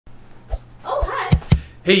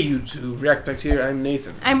Hey YouTube, React Back here, I'm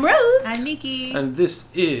Nathan. I'm Rose. I'm Nikki. And this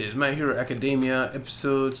is My Hero Academia,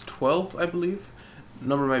 episodes 12, I believe.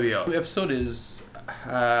 Number might be out. The episode is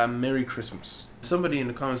Merry Christmas. Somebody in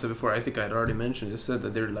the comments before, I think I had already mentioned it, said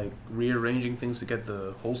that they're like rearranging things to get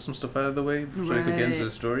the wholesome stuff out of the way so they could get into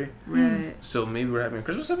the story. Right. So maybe we're having a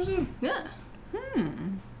Christmas episode? Yeah.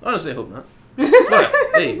 Honestly, I hope not. But,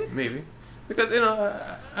 hey, maybe. Because, you know,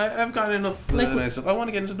 I've gotten enough nice stuff. I want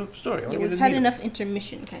to get into the story. Yeah, we've had enough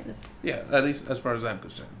intermission, kind of. Yeah, at least as far as I'm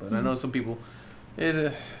concerned. But I know some people, it's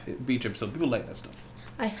a beach episode. People like that stuff.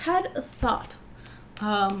 I had a thought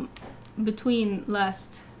between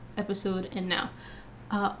last episode and now.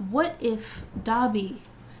 What if Dobby,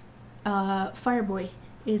 Fireboy,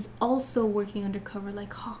 is also working undercover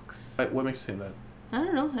like Hawks? What makes you think that? I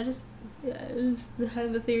don't know. I just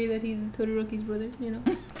have the theory that he's Todoroki's brother, you know?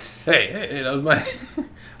 Hey, that was my...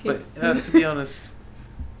 But to be honest,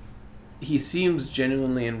 he seems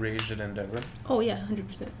genuinely enraged at Endeavor. Oh, yeah,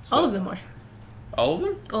 100%. All of them are. All of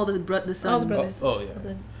them? All the sons. All the brothers. Oh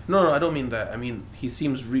yeah. No, I don't mean that. I mean, he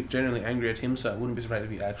seems genuinely angry at him, so I wouldn't be surprised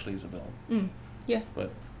if he actually is a villain. Yeah.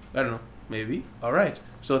 But, I don't know. Maybe. Alright.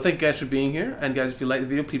 So thank you guys for being here. And guys, if you like the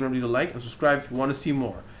video, please remember to like and subscribe if you want to see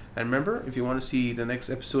more. And remember, if you want to see the next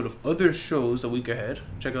episode of other shows a week ahead,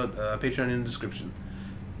 check out Patreon in the description.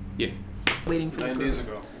 Yeah. Waiting for 9 days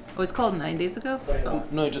ago. Oh, it's called 9 days ago? Oh.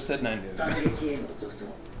 No, it just said 9 days ago.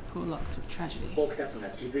 Prologue to tragedy.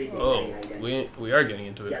 Oh, we are getting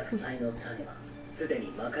into it.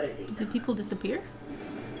 Did people disappear?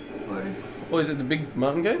 Or... Oh, is it the big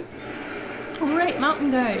mountain guy? Oh, right,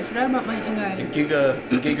 mountain guy. I forgot about mountain guy.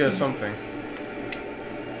 Giga something.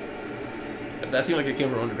 That seemed like it came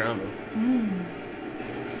from underground though.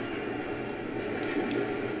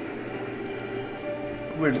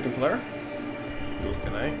 Weird looking flare.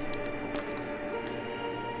 Can I?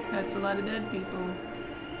 That's a lot of dead people.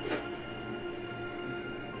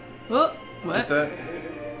 Oh, what? What's that?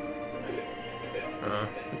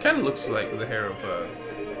 It kind of looks like the hair of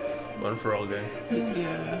One for All guy.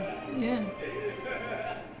 Yeah.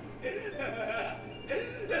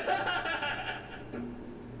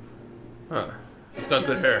 Huh. He's got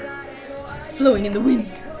good hair. it's flowing in the wind.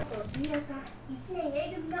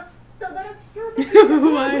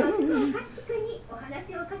 Why?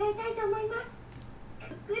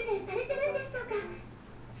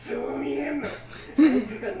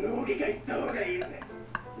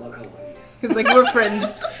 It's like we're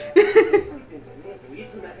friends.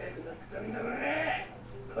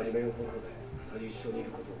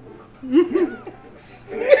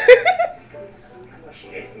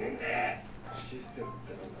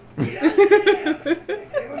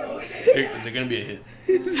 They're gonna be a hit.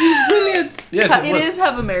 Brilliant. Yes, it is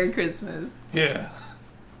Have a Merry Christmas. Yeah.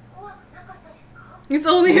 It's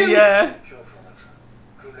only him. Yeah.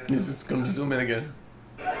 He's just gonna zoom in again.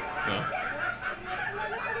 No.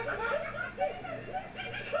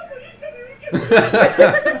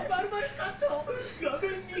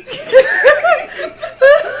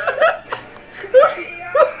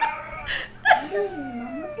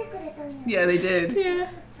 Yeah, they did. Yeah.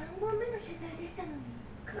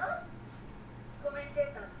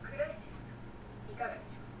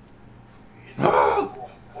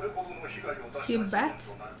 Is he a bat?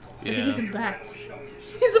 Yeah. I think he's a bat.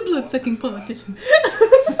 He's a blood-sucking politician.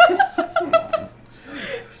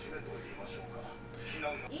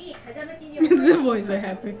 The boys are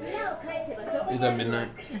happy. Is that midnight?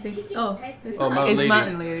 I think so. Oh, it's Oh, not. Mountain It's Lady.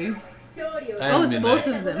 Mountain Lady. Oh, it's both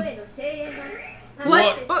of them.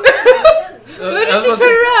 What? Why did she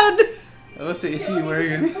turn around? I was say, is she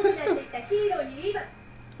wearing it?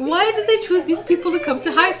 Why did they choose these people to come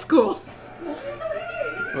to high school?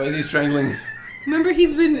 Why is he strangling? Remember,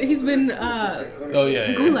 he's been Oh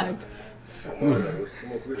yeah. gulagged. He looks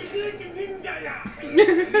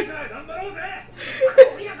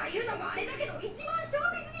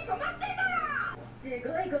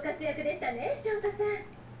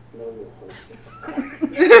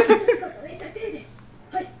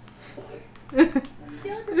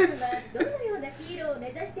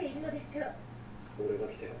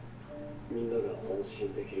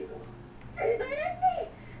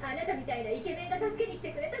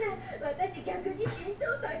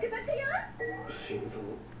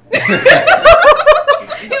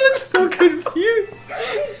so confused.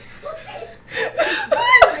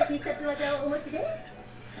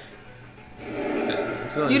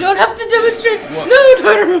 You don't have to demonstrate. What? No,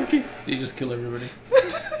 Todoroki. You just kill everybody.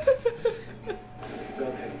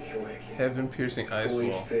 Heaven piercing ice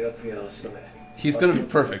wall. He's gonna be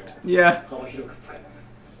perfect. Yeah.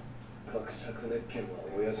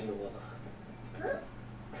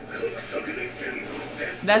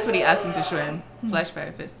 That's what he asked him to show him. Flash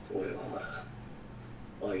fire fist. 俺はまだ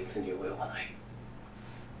あいつに及ばない。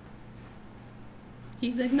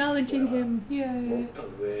 He's acknowledging him. もっ Yeah. と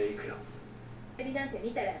上へ行くよ。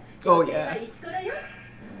 Oh yeah.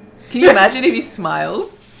 Can you imagine if he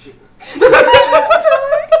smiles? 技の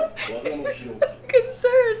披露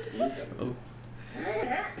Concerned. インタビュー Oh.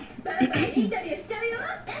 バンバンインタビューしちゃうよ。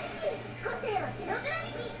個性はテログラフ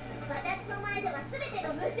ィティ。私の前では全て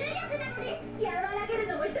の無重力なのです。和らげる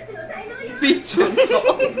のも一つの才能よ。 Be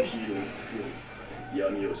gentle. ヒーローを作り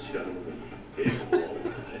闇を知らぬ者に栄光を訪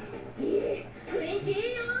れる。いい雰囲気いい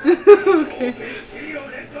よ。Okay. ヒーロ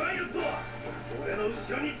ーレッドライオンと俺の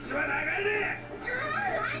後ろに血は流れねあ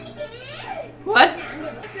あ、兄貴。 What? え。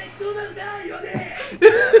適当なんだよね。だ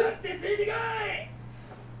ってついてこい。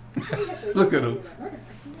 Look at him. まだマ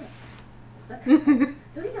シね。バカ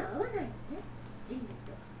それが合わないのね。人類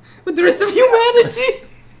と。 With the rest of humanity.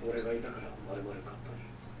 俺がいたから丸々カット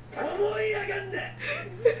に思いやがんだ。なん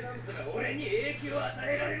とか俺に影響を与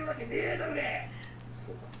えられるわけねえだろね。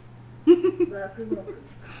そうか。爆豪君に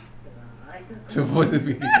関しては愛さ To avoid the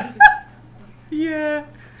beating. Yeah.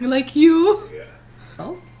 Like you. いや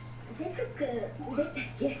Else? デク君でしたっ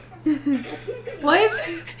け。 Why is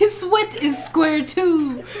his sweat is square too? ご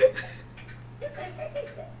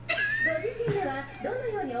自身ではどの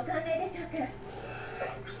ようにお考えでしょうか。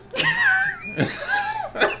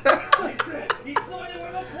あいついつの間に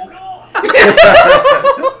俺の効果を。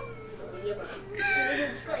そういえば、そういう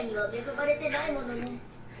機会には恵まれてないものね。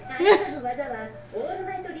あなたの技はオール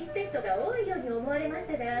マイトリスペクトが多いように思われまし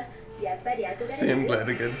たが、やっぱり憧れ Same glad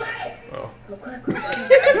again. Oh. ここはこうだ。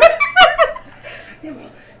でも、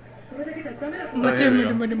それだけじゃダメだと思う。 Oh, here we go.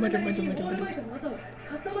 オールマイトの技を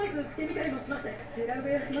カスタマイズしてみたりもします。デラウ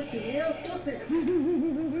ェアスの指令を通す。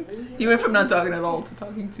 He went from not talking at all to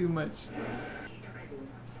talking too much.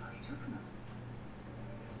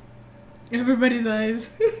 Everybody's eyes.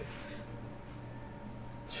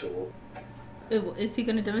 超 Is he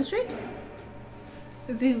gonna demonstrate?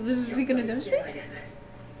 Is he gonna demonstrate?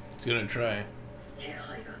 He's gonna try. 気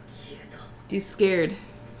配が消えた。 He's scared.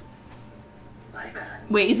 あれから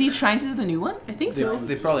Wait, is he trying to do the new one? I think They, so.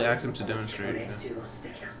 they probably asked him to demonstrate 練習をして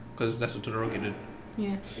きた。 because that's what Todoroki did.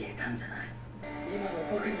 Yeah. 消えたんじゃない。今の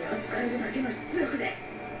僕に扱えるだけの出力で。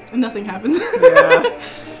 Nothing happens. Yeah.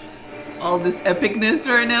 All this epicness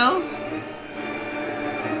right now.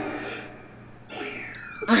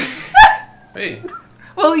 Hey,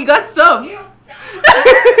 Well, he got some. He's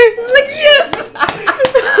like, yes!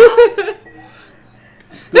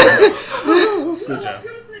 good job.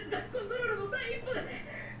 コントロールの第一歩です。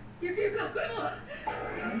ゆくゆくはこれも。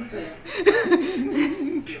なんせ。秒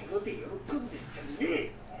で喜んでんじゃ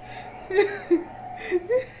ねえ。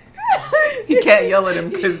 He can't yell at him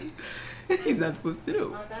because he's not supposed to.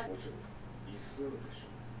 もちろん、椅子でしょ。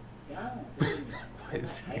 Why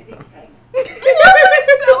is he-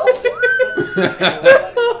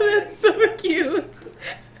 Oh, that's so cute. 済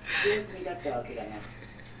みだったわけだが、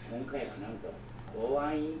今回はなんと公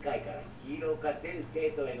安委員会からヒーロー科全生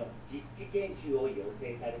徒への実地研修を要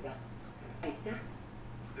請された。はいさ。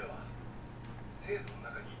では、生徒の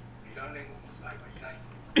中にヴィラン連合のスパイはいない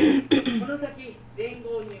と。この先連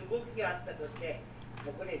合に動きがあったとして、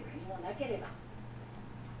そこで何もなければ。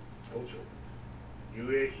校長、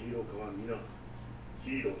雄英ヒーロー科は皆ヒ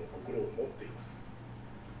ーローの心を持っています。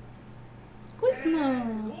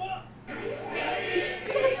 Christmas.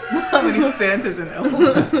 How many Santas and elves?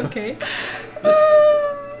 Okay.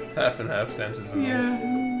 half and half Santa's and Yeah.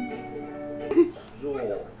 じゃあ、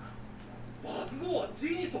爆豪はジ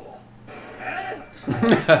ーニストか。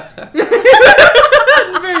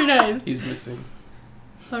 Very nice. He's missing.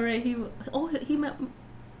 All right. He met.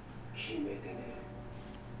 決めてね。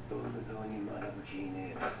ドルゾーに学ぶ気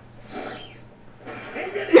ねえ。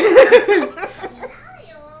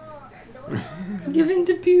 Given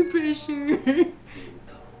to peer pressure. 始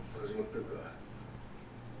まってるか。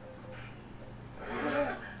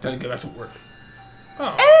 Time to get back to work.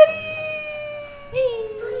 Oh.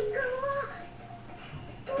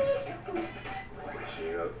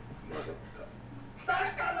 違う、まだった。サッ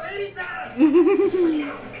カーのエリちゃん。似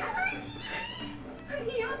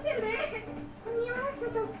合ってるね。似合わせ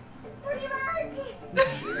と。俺はアーチ。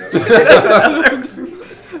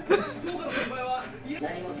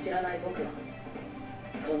何も知らない僕は、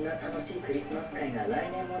こんな楽しいクリスマス会が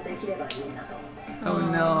来年もできればいいなと Oh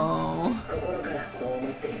no. 心からそう思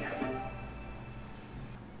っている。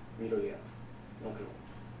緑や、マクロ。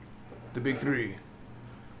 The big three.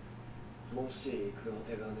 もし行く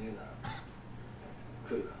当てがねえなら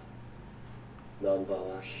来るか。ナンバー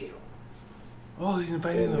ワンヒーロ Oh, he's ー。エ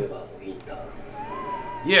inviting ンデ them. バーのインターン。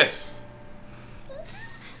 Yes.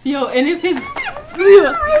 Yo, and if his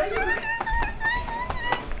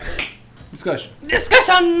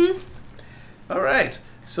discussion. All right.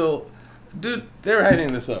 So, dude, they're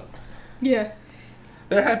hyping this up. Yeah.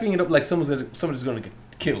 They're hyping it up like somebody's gonna get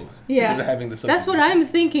killed. Yeah. They're hyping this up. That's what I'm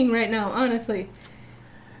thinking right now, honestly.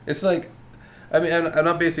 It's like, I mean, I'm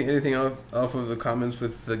not basing anything off of the comments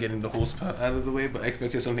with getting the whole spot out of the way, but I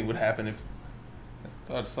expected something would happen if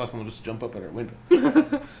I saw someone just jump up at our window.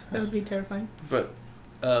 That would be terrifying. But,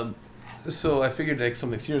 so I figured like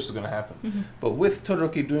something serious was gonna happen. Mm-hmm. But with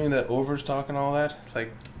Todoroki doing that overs talk and all that, it's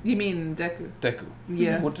like You mean Deku? Deku.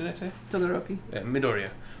 Yeah. What did I say? Todoroki. Yeah, Midoriya.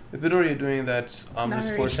 With Midoriya doing that ominous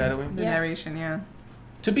Narration. foreshadowing. The Yeah. narration, yeah.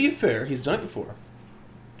 To be fair, he's done it before.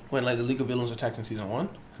 When like the League of Villains attacked in season 1,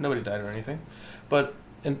 nobody died or anything. But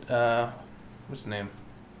in what's his name?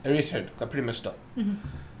 Eraserhead got pretty messed up. Mm-hmm.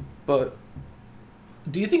 But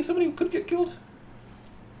do you think somebody could get killed?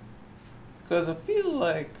 Because I feel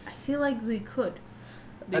like they could.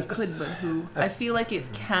 They could, but who? I feel like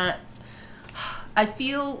it can't. I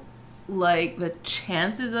feel like the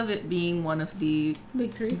chances of it being one of the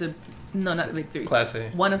Big three. No, not the big three. Class A.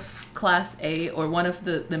 One of Class A or one of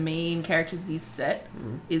the main characters these set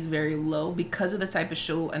is very low because of the type of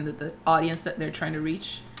show and the audience that they're trying to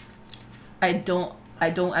reach. I don't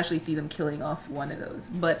actually see them killing off one of those,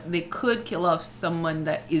 but they could kill off someone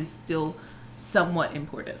that is still somewhat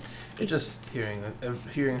important. Just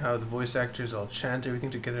hearing how the voice actors all chant everything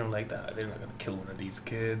together, I'm like, they're not gonna kill one of these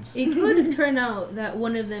kids. It could turn out that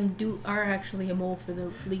one of them are actually a mole for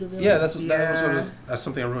the League of Villains. Yeah, that's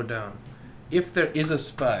something I wrote down. If there is a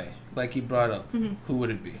spy, like he brought up, who would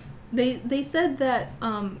it be? They said that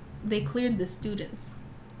they cleared the students.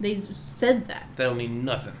 They said that. That'll mean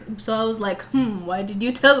nothing. So I was like, why did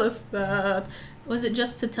you tell us that? Was it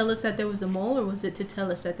just to tell us that there was a mole, or was it to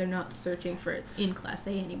tell us that they're not searching for it in Class A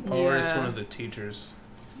anymore? Or it's Yeah. one of the teachers.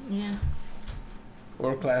 Yeah.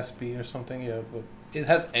 Or Class B or something, yeah. But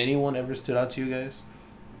has anyone ever stood out to you guys?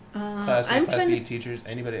 Class A, I'm Class trying B to teachers?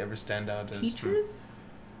 Anybody ever stand out as... teachers.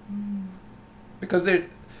 Because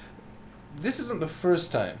this isn't the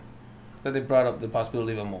first time that they brought up the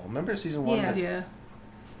possibility of a mole. Remember season 1? Yeah. Yeah.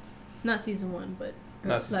 Not season 1, but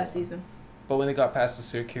Not season last 1. season. But when they got past the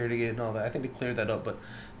security gate and all that, I think they cleared that up. But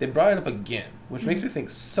they brought it up again, which makes me think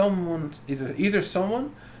someone, either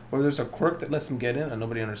someone, or there's a quirk that lets them get in and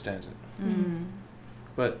nobody understands it. Mm.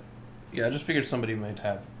 But yeah, I just figured somebody might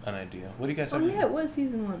have an idea. What do you guys have? Oh yeah, it was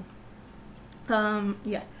season 1.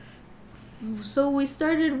 Yeah. So we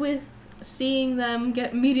started with seeing them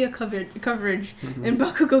get media coverage, and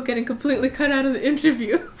Bakugo getting completely cut out of the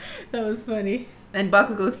interview. That was funny. And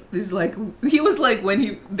Bakugo is like, he was like,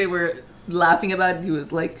 when they were laughing about it, he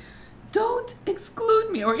was like, don't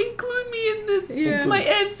exclude me or include me in this, my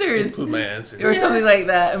answers. Include my answers. Or something like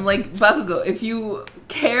that. I'm like, Bakugo, if you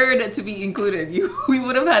cared to be included, we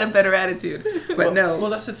would have had a better attitude. But no. Well,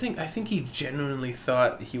 that's the thing. I think he genuinely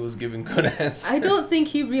thought he was giving good answers. I don't think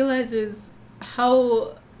he realizes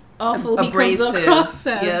how awful Abrasive. he comes across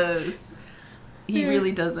as. Yes. He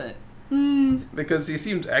really doesn't. Because he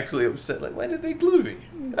seemed actually upset. Like, why did they include me?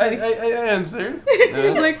 I answered.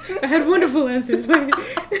 He's like, I had wonderful answers.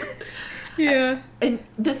 Yeah. And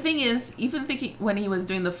the thing is, even thinking when he was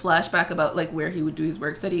doing the flashback about like where he would do his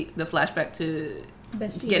work study, the flashback to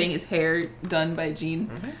Best getting Jeanist. his hair done by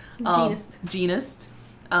Jean. Jeanist.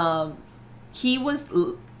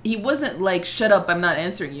 He wasn't like, shut up, I'm not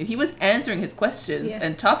answering you. He was answering his questions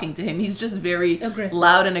and talking to him. He's just very Aggressive.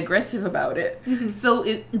 loud and aggressive about it. So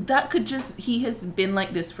he has been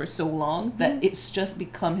like this for so long that it's just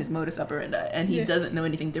become his modus operandi, and he doesn't know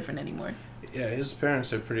anything different anymore. Yeah, his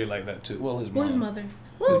parents are pretty like that too. Well, his mom. Or his mother.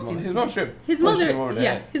 His mom's straight. His punches mother, him over the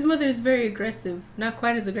yeah. head. His mother is very aggressive. Not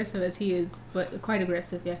quite as aggressive as he is, but quite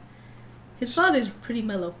aggressive, yeah. His father's pretty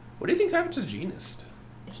mellow. What do you think happened to Genist?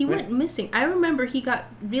 He went missing. I remember he got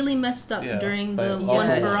really messed up during the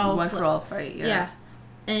One for all fight. Yeah.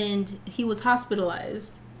 And he was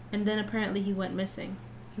hospitalized, and then apparently he went missing.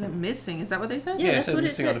 He went missing. Is that what they said? Yeah, it that's said what it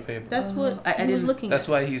missing said. on the paper. That's what I he was didn't- looking That's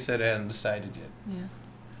at. why he said I hadn't decided yet. Yeah.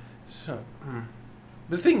 So,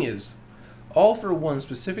 the thing is, All for One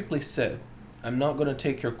specifically said, I'm not going to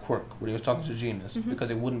take your quirk when he was talking to Genus because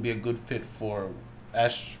it wouldn't be a good fit for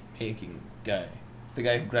ash making guy. The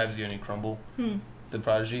guy who grabs you and you crumble, the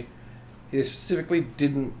prodigy. He specifically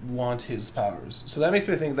didn't want his powers. So that makes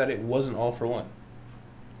me think that it wasn't All for One.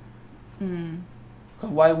 Because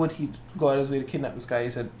why would he go out of his way to kidnap this guy? He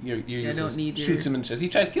said, you're useless. don't need Shoots him in the chest. He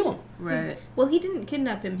tries to kill him. Right. Well, he didn't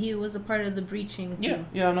kidnap him. He was a part of the breaching team.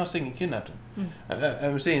 Yeah, I'm not saying he kidnapped him.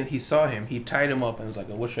 I'm saying he saw him, he tied him up, and was like,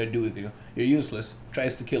 oh, what should I do with you? You're useless.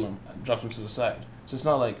 Tries to kill him, drops him to the side. So it's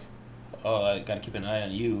not like, oh, I gotta keep an eye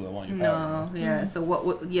on you. I want your power. No, yeah. So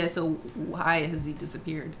so why has he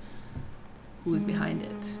disappeared? Who's behind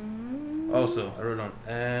it? Also, I wrote on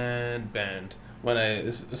and banned when I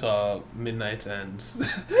saw Midnight and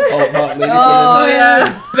Lady Oh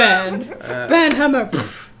yeah, Banned. Banned Hammer.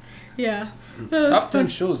 Yeah. That was top 10 fun.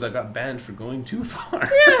 shows that got banned for going too far.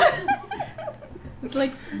 It's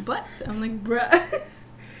like, but I'm like, bruh.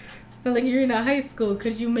 I'm like, you're in a high school.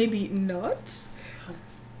 Could you maybe not?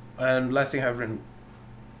 And last thing I've written,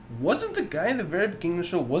 wasn't the guy in the very beginning of the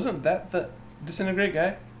show, wasn't that the Disintegrate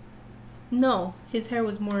guy? No, his hair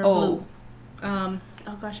was more Oh. blue.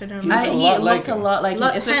 Oh gosh, I don't He remember. looked a lot He like looked a him. lot like him,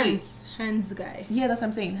 especially. Hands guy. Yeah, that's what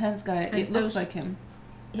I'm saying. Hands guy. I It looks was- like him.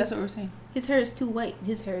 That's what we're saying. His hair is too white.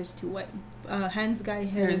 His hair is too white. Hands guy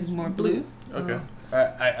hair Hair is more blue. Okay. Oh.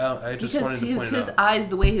 I just Because wanted to his point it his out. eyes,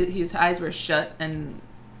 the way his eyes were shut and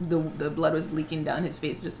the blood was leaking down his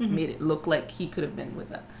face, just Mhm. made it look like he could have been with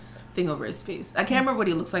that thing over his face. I can't remember what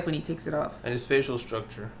he looks like when he takes it off. And his facial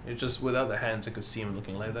structure. It just, without the hands, I could see him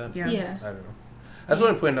looking like that. Yeah. Yeah. I don't know. I just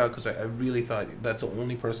want to point out because I really thought that's the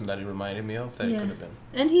only person that he reminded me of that it Yeah. could have been.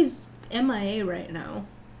 And he's MIA right now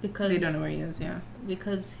because They don't know where he is. Yeah.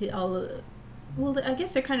 because he all. Well, I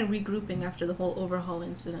guess they're kind of regrouping after the whole overhaul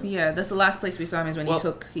incident. Yeah, that's the last place we saw him is when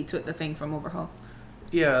Well- he took the thing from Overhaul.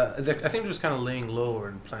 Yeah, I think they're just kind of laying low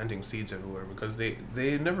and planting seeds everywhere because they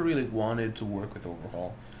never really wanted to work with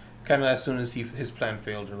Overhaul. Kind of as soon as his plan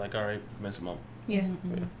failed, they're like, all right, mess him up. Yeah.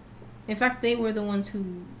 Mhm. In fact, they were the ones who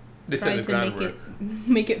They set tried the to make groundwork. it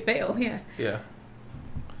make it fail. Yeah. Yeah.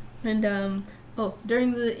 And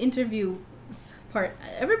during the interview part,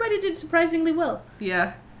 everybody did surprisingly well.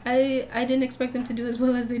 Yeah, I didn't expect them to do as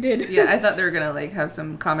well as they did. yeah. I thought they were gonna like have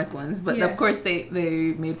some comic ones, but Yeah. of course they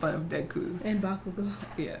made fun of Deku. And Bakugo.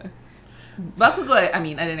 Yeah, Bakugo. I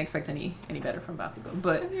mean, I didn't expect any better from Bakugo,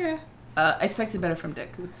 but Yeah. I expected better from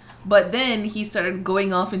Deku. But then he started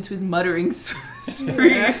going off into his muttering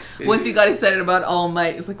spree. Yeah. Once he got excited about All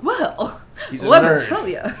Might, it's like, well, He's a let me nerd. tell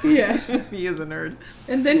ya. Yeah. He is a nerd.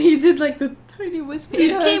 And then he did like the tiny whisper.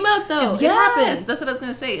 Yes. It came out though. It Yes, happened. that's what I was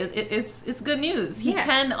gonna say. It's good news. He Yeah.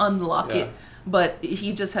 can unlock Yeah. it, but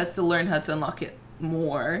he just has to learn how to unlock it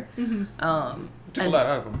more. Mhm. Took a And- lot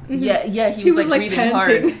out of him. Yeah, he was like breathing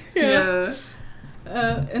panting. hard. Yeah.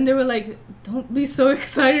 And they were like, "Don't be so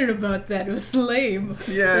excited about that. It was lame."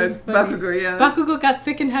 yeah, It was funny. Bakugo. Yeah, Bakugo got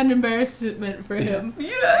secondhand embarrassment for him.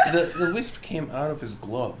 yeah. The wisp came out of his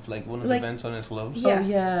glove, like one of Like- the vents on his gloves. Yeah. Oh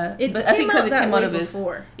yeah, It but I think because it that came out way of his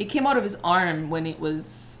before. it came out of his arm when it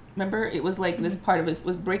was. Remember, it was like this part of his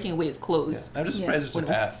was breaking away his Yeah. clothes. I'm just Yeah. surprised it's a When it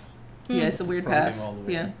was- path. Yeah, it's a weird from path. him all the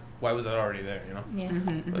way. Yeah. Why was that already there, you know?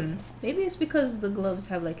 Yeah. But- Maybe it's because the gloves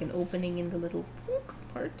have like an opening in the little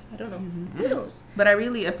part. I don't know. Mm-hmm. Who knows? But I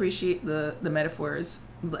really appreciate the metaphors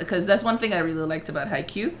because that's one thing I really liked about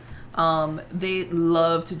Haikyuu. They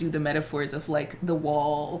love to do the metaphors of like the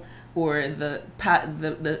wall or the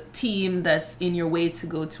team that's in your way to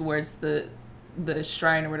go towards the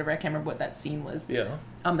shrine or whatever. I can't remember what that scene was. Yeah.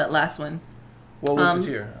 That last one. What was it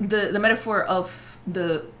here? The metaphor of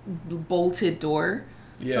the bolted door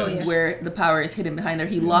Yeah. Oh, yeah. where the power is hidden behind there.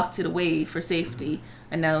 He locked it away for safety,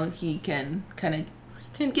 and now he can kind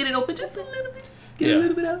of get it open just a little bit. Get Yeah. a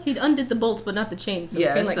little bit out. He undid the bolt, but not the chain, so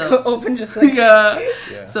Yeah, it can like so- go open just like. Yeah.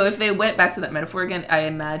 Yeah. So if they went back to that metaphor again, I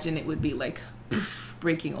imagine it would be like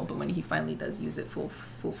breaking open when he finally does use it full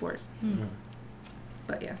force. Mhm.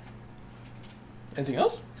 But yeah. Anything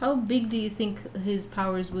else? How big do you think his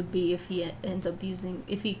powers would be if he ends up using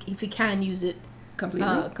if he can use it?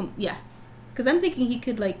 Completely. Yeah, because I'm thinking he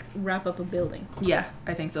could like wrap up a building. Yeah,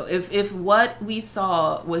 I think so. If what we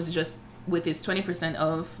saw was just with his 20%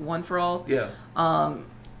 of One for All, Yeah.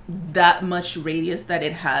 that much radius that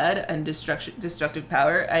it had and destructive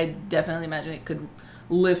power, I definitely imagine it could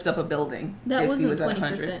lift up a building. That if he wasn't was at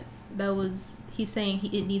 20%. That was he's saying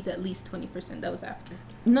it needs at least 20%. That was after.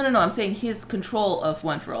 No. I'm saying his control of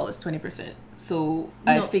One for All is 20%. So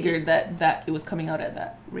I No, figured that it was coming out at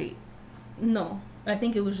that rate. No, I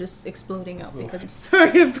think it was just exploding out Oh. because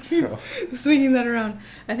sorry, I keep Oh. swinging that around.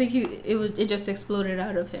 I think it just exploded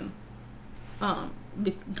out of him.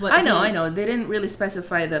 But I know. They didn't really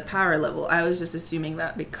specify the power level. I was just assuming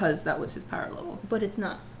that because that was his power level. But it's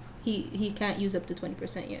not. He can't use up to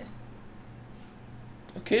 20% yet.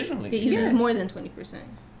 Occasionally. It uses Yeah. more than 20%.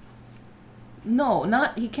 No,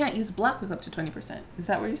 not he can't use black with up to 20%. Is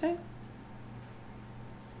that what you're saying?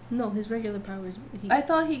 No, his regular powers. I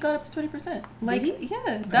thought he got up to 20%. Like, Did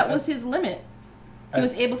yeah, that was his limit. He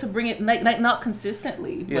was able to bring it like not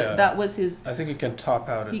consistently, but Yeah. that was his. I think it can top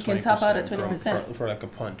out at 20%. He can top out at for- 20%. for like a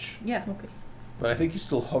punch. Yeah. Okay. But I think he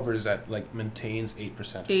still hovers at like maintains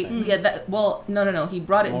 8%. Eight, yeah. That well, no. He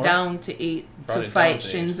brought it More? down to 8 Brought to it fight down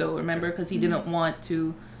to 8. Shinzo. Remember, because he didn't want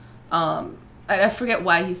to. I forget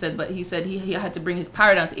why he said, but he said he had to bring his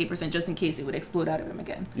power down to 8% just in case it would explode out of him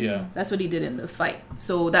again. Yeah. That's what he did in the fight.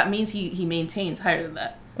 So that means he maintains higher than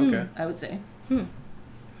that. Okay. I would say.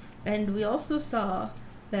 And we also saw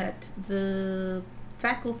that the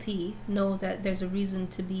faculty know that there's a reason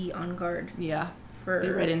to be on guard Yeah. for They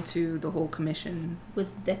read into the whole commission. with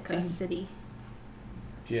Deca thing. City.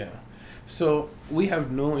 Yeah. So we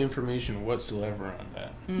have no information whatsoever on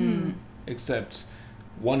that, Mm. except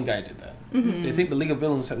one guy did that. Mm-hmm. They think the League of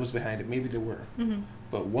Villains that was behind it. Maybe they were,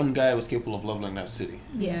 but one guy was capable of leveling that city.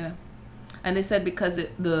 Yeah. And they said because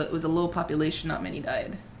it was a low population, not many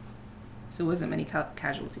died. So it wasn't many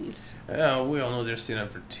casualties. We all know they're seeing it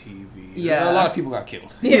for TV. Yeah. A lot of people got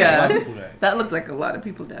killed. Yeah. A lot of people died. That looked like a lot of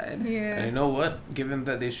people died. And you Yeah. know what? Given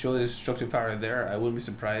that they show the destructive power there, I wouldn't be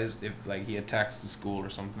surprised if like he attacks the school or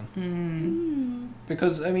something.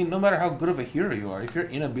 Because I mean, no matter how good of a hero you are, if you're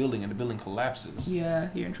in a building and the building collapses, Yeah,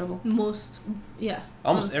 you're in trouble.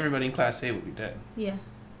 almost everybody in Class A would be dead. Yeah.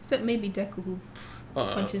 Except maybe Deku, who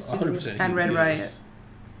punches through the 100%. And Red Riot.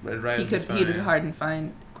 Red Riot. He did hard and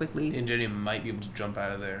fine quickly. Ingenium might be able to jump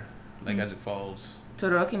out of there, like as it falls.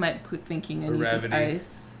 Todoroki might be quick thinking and use his Gravity.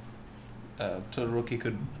 ice. Todoroki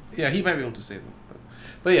could, he might be able to save him.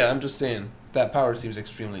 But yeah, I'm just saying that power seems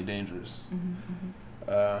extremely dangerous.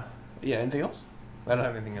 Anything else? I don't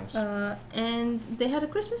have anything else. and they had a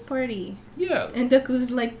Christmas party. Yeah. And Deku's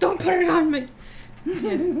like, don't put it on me.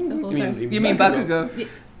 Yeah, the whole time. You mean Bakugo?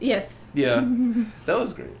 Yes. Yeah, that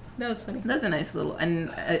was great. That was funny. That's a nice little,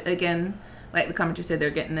 and again, like the commenter said, they're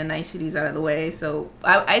getting the niceties out of the way. So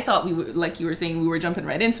I thought we were, like you were saying, we were jumping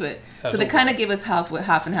right into it. So they kind of give us half and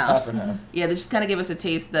half. Half and half. Yeah, they just kind of give us a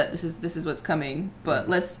taste that this is what's coming, but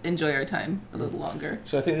let's enjoy our time a little longer.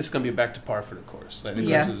 So I think this is gonna be back to par for the course. Like they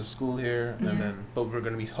Yeah. go to the school here, and then but we're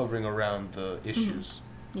gonna be hovering around the issues.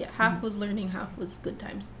 Yeah, half was learning, half was good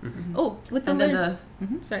times. Mm-hmm. Oh, with the And then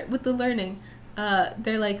with the learning,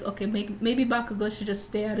 they're like, okay, maybe Bakugo should just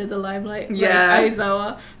stay out of the limelight. Yeah. Like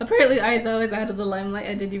Aizawa. Apparently, Aizawa is out of the limelight.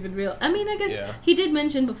 I didn't even realize. I mean, I guess he did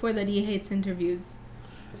mention before that he hates interviews.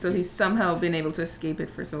 so he's somehow been able to escape it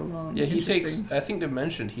for so long. Yeah, he takes. Interesting. I think they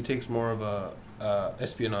mentioned he takes more of a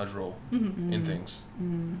espionage role in things.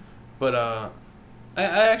 But I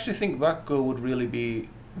actually think Bakugo would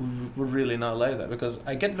really not like that, because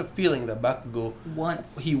I get the feeling that Bakugo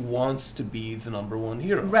he wants to be the number one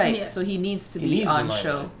hero. Right. Yeah. So he needs to He be needs on the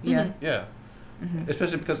show. limelight. Yeah. Yeah.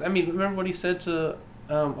 Especially because I mean, remember what he said to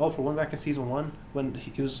All for One back in season 1 when he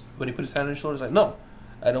put his hand on his shoulder? He's like, "No,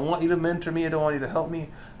 I don't want you to mentor me. I don't want you to help me.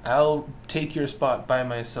 I'll take your spot by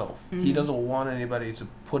myself." He doesn't want anybody to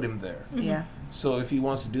put him there. Yeah. So if he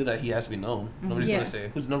wants to do that, he has to be known. Nobody's Yeah. gonna say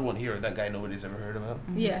who's number one hero. That guy nobody's ever heard about.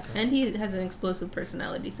 Yeah, and he has an explosive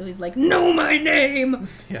personality, so he's like, know my name!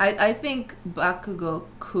 Yeah. I think Bakugo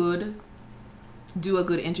could do a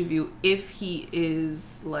good interview if he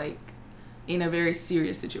is like in a very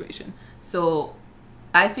serious situation. So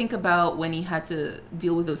I think about when he had to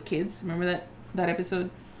deal with those kids. Remember that episode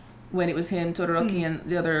when it was him, Todoroki, and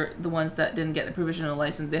the ones that didn't get the provisional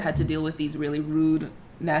license. They had to deal with these really rude,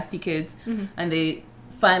 nasty kids, and they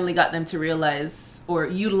finally got them to realize or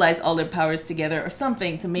utilize all their powers together or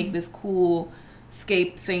something to make this cool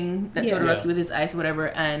escape thing that Todoroki with his ice or whatever.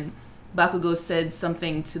 And Bakugo said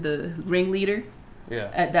something to the ringleader.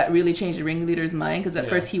 Yeah. That really changed the ringleader's mind, because at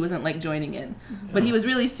first he wasn't like joining in, but he was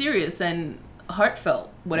really serious and heartfelt.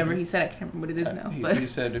 Whatever he said, I can't remember what it is now. But He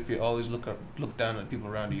said, if you always look down at people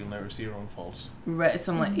around you, you'll never see your own faults. right,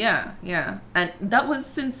 so I'm like, yeah, and that was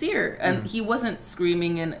sincere, and he wasn't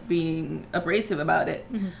screaming and being abrasive about it.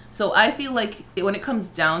 So I feel like when it comes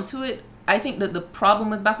down to it, I think that the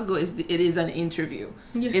problem with Bakugo is it is an interview.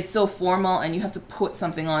 Yeah. It's so formal, and you have to put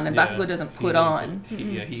something on, and Bakugo doesn't put on.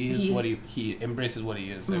 He embraces what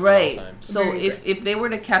he is. At all Right. times. So Very if they were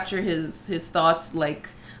to capture his thoughts like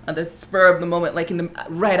on the spur of the moment, like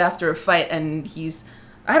right after a fight, and he's,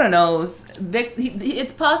 I don't know,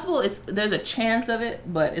 it's possible. There's a chance of it,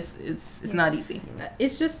 but it's not easy.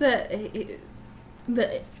 It's just that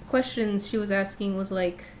the questions she was asking was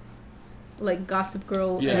like Gossip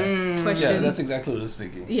Girl questions. Yeah, that's exactly what I was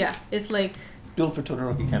thinking. Yeah, it's like Built for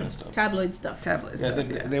Todoroki kind of stuff. tabloid stuff.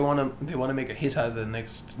 They want to make a hit out of the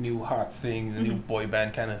next new hot thing, the new boy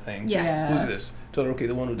band kind of thing. Yeah. Who's this? Todoroki,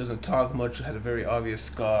 the one who doesn't talk much, has a very obvious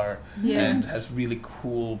scar, and has really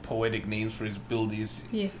cool poetic names for his buildies.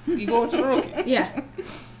 Yeah. You go with Todoroki. Yeah.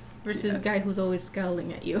 Versus guy who's always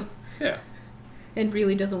scowling at you Yeah. and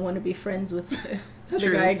really doesn't want to be friends with the other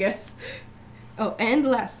True. guy, I guess. Oh, and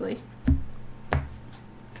lastly,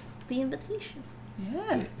 The Invitation.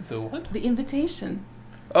 Yeah. The what? The Invitation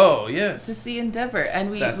Oh, yes. to see Endeavor. And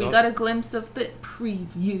we That's got a glimpse of the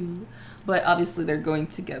preview. But obviously they're going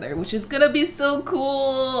together, which is gonna be so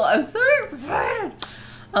cool. I'm so excited.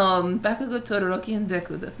 Bakugo, Todoroki, and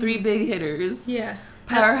Deku, the three big hitters. Yeah.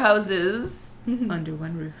 Powerhouses under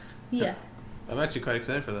one roof. Yeah. I'm actually quite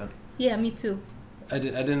excited for that. Yeah, me too. I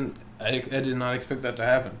did not expect that to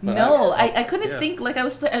happen. But No, I couldn't yeah. think, like I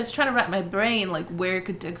was trying to wrap my brain, like where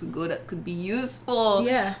could Deku go that could be useful?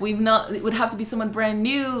 Yeah. It would have to be someone brand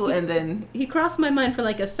new, and then He crossed my mind for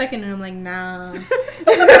like a second, and I'm like, nah. this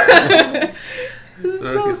is so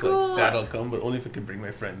Todoroki's cool. like, that'll come, but only if I can bring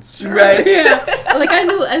my friends. Right. Yeah. Like I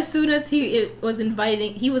knew as soon as he was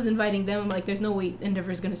inviting them. I'm like, there's no way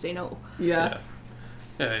Endeavor's gonna say no. Yeah.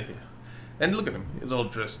 Yeah. And look at him. He's all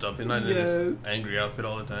dressed up. He's not in Yes. his angry outfit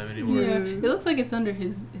all the time anymore. Yeah. It looks like it's under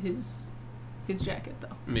his jacket though.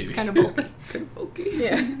 Maybe. It's kind of bulky. Kind of okay.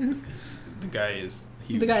 Yeah. The guy is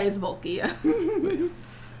huge. The guy is bulky. Yeah.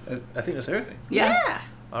 I think that's everything. Yeah.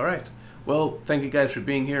 All right. Well, thank you guys for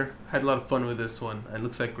being here. Had a lot of fun with this one. It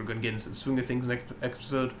looks like we're going to get into the swing of things next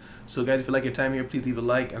episode. So, guys, if you like your time here, please leave a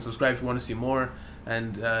like and subscribe if you want to see more.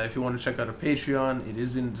 And if you want to check out our Patreon, it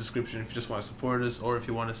is in the description if you just want to support us, or if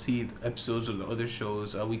you want to see the episodes of the other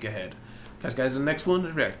shows a week ahead. Catch you guys in the next one.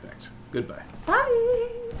 React Back. Goodbye.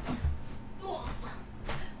 Bye.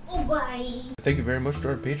 Oh, bye. Thank you very much to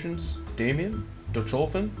our patrons, Damien,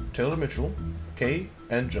 Dutcholfin, Taylor Mitchell, Kay,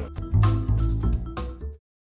 and Joe.